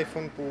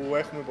iPhone που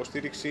έχουμε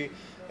υποστήριξη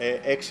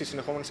 6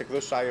 συνεχόμενες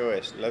εκδόσεις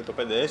iOS. Δηλαδή το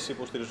 5S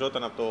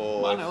υποστηριζόταν από το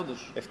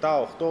 7,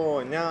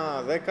 8,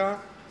 9, 10.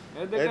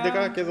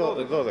 11 και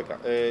 12.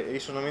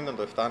 Ίσως να μην ήταν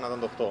το 7, να ήταν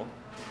το 8.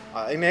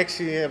 Είναι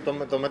 6,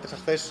 το μέτρησα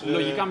χθες.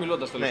 Λογικά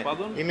μιλώντας τέλος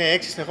πάντων. Είναι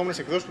 6 συνεχόμενες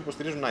εκδόσεις που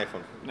υποστηρίζουν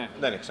iPhone. Ναι.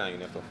 Δεν έχει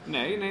ξαναγίνει αυτό. Ναι,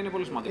 είναι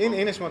πολύ σημαντικό.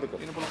 Είναι σημαντικό.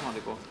 Είναι πολύ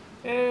σημαντικό.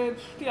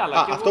 Τι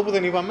άλλα. Αυτό που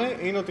δεν είπαμε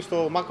είναι ότι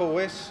στο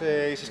macOS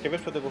οι συσκευές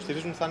που θα το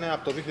υποστηρίζουν θα είναι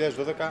από το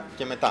 2012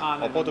 και μετά.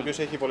 Οπότε όποιος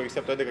έχει υπολογιστεί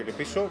από το 11 και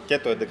πίσω και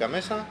το 11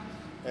 μέσα,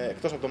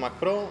 εκτός από το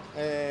Mac Pro,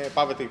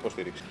 πάβεται η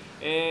υποστήριξη.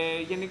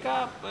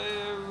 Γενικά,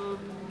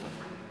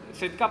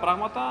 θετικά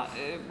πράγματα.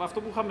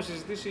 Αυτό που είχαμε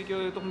συζητήσει και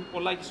το έχουμε πει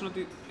πολλά είναι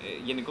ότι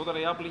γενικότερα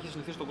η Apple είχε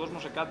συνηθίσει τον κόσμο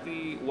σε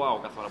κάτι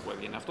wow κάθε φορά που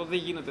έβγαινε. Αυτό δεν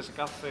γίνεται σε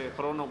κάθε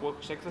χρόνο που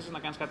έχει έκθεση να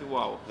κάνει κάτι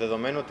wow.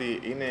 Δεδομένου ότι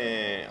είναι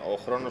ο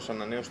χρόνος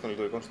ανανέωσης των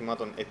λειτουργικών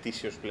συστημάτων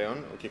ετήσιος πλέον,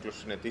 ο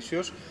κύκλος είναι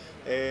ετήσιος,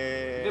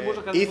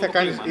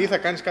 ή θα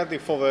κάνεις κάτι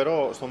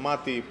φοβερό στο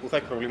μάτι που θα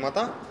έχει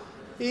προβλήματα,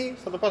 ή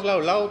θα το πας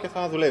λαού και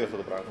θα δουλεύει αυτό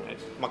το πράγμα.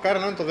 Έτσι. Μακάρι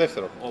να είναι το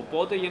δεύτερο.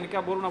 Οπότε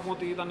γενικά μπορούμε να πούμε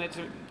ότι ήταν έτσι,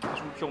 ας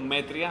πούμε, πιο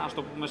μέτρια, ας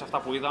το πούμε σε αυτά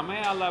που είδαμε,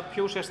 αλλά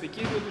πιο ουσιαστική,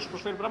 διότι σου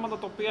προσφέρει πράγματα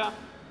τα οποία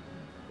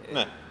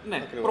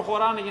ναι,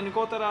 προχωράνε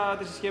γενικότερα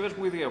τις συσκευές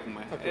που ήδη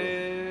έχουμε.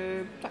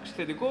 Εντάξει,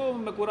 θετικό,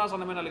 με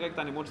κουράζανε εμένα λιγάκι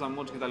τα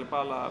emojis κτλ.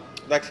 Αλλά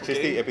εντάξει,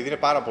 ξέρεις τι, επειδή είναι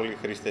πάρα πολλοί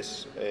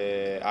χρήστες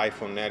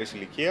iPhone νεαρής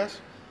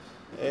ηλικίας.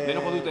 Δεν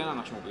έχω δει ούτε ένα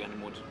να χρησιμοποιεί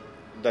emoji.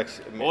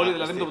 Εντάξει, όλοι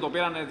δηλαδή με το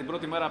πήραν την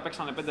πρώτη μέρα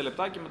παίξανε 5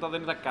 λεπτά και μετά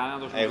δεν είδα κανένα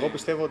το Εγώ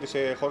πιστεύω ότι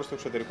σε χώρες του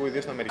εξωτερικού,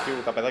 ιδίως στην Αμερική,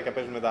 που τα παιδάκια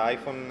παίζουν με τα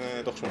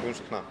iPhone, το χρησιμοποιούν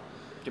συχνά.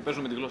 Και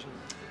παίζουν με τη γλώσσα.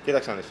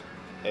 Κοίταξε να δεις.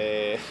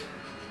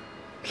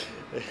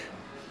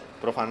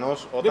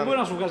 Προφανώς όταν. Δεν μπορεί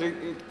να σου βγάζει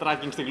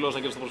tracking στη γλώσσα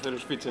και στο προσφέρει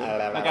σου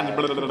feature. Να κάνει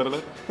μπλε.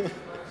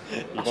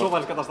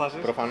 Ασόβαρες καταστάσεις.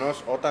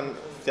 Προφανώς όταν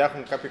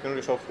φτιάχνουν κάποιο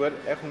καινούριο software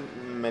έχουν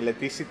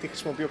μελετήσει τι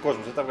χρησιμοποιεί ο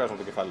κόσμος. Δεν τα βγάζουν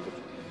από το κεφάλι τους.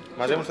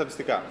 Μαζεύουν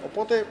στατιστικά.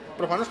 Οπότε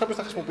προφανώς κάποιος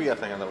τα χρησιμοποιεί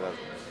αυτά για να τα βγάζει.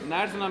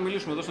 Να έρθει να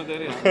μιλήσουμε εδώ στην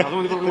εταιρεία. Να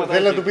δούμε τι προβλήματα.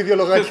 Θέλω να του πει δύο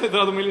λογάκια.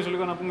 Θέλω να του μιλήσω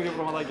λίγο να πούμε δύο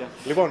πραγματάκια.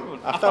 Λοιπόν,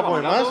 αυτά από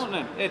εμάς.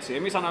 Ναι, έτσι.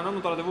 Εμείς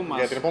ανανεώνουμε το ραντεβού μας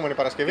Για την επόμενη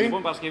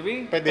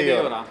Παρασκευή. 5 η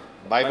ώρα.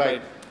 Bye bye.